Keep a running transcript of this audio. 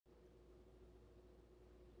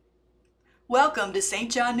Welcome to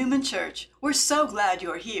St. John Newman Church. We're so glad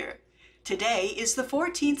you're here. Today is the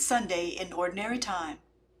 14th Sunday in Ordinary Time.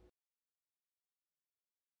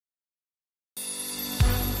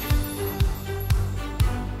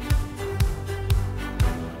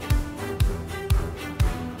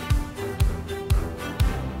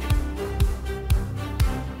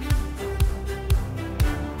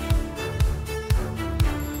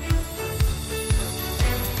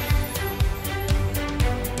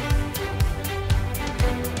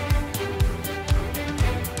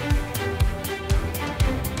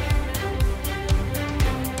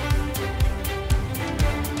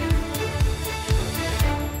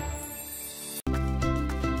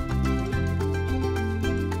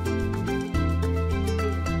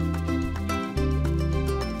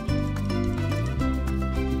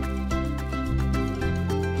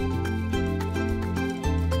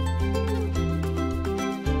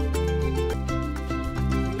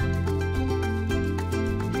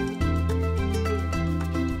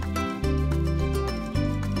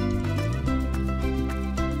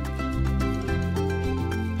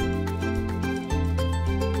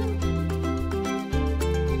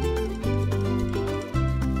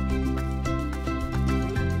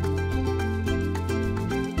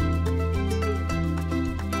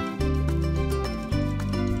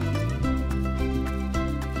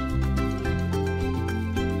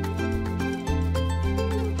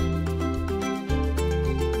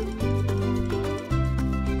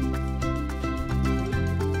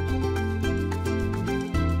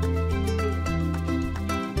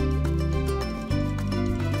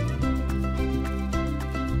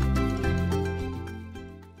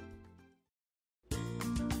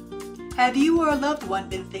 Have you or a loved one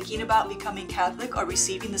been thinking about becoming Catholic or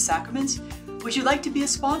receiving the sacraments? Would you like to be a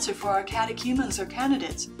sponsor for our catechumens or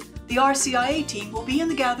candidates? The RCIA team will be in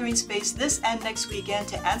the gathering space this and next weekend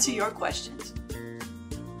to answer your questions.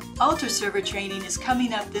 Altar server training is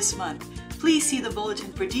coming up this month. Please see the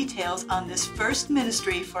bulletin for details on this first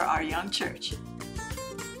ministry for our young church.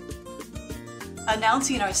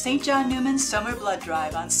 Announcing our St. John Newman Summer Blood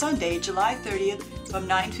Drive on Sunday, July 30th from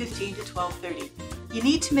 9:15 to 12:30. You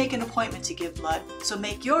need to make an appointment to give blood, so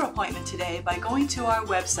make your appointment today by going to our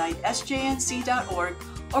website sjnc.org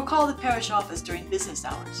or call the parish office during business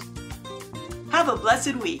hours. Have a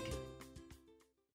blessed week.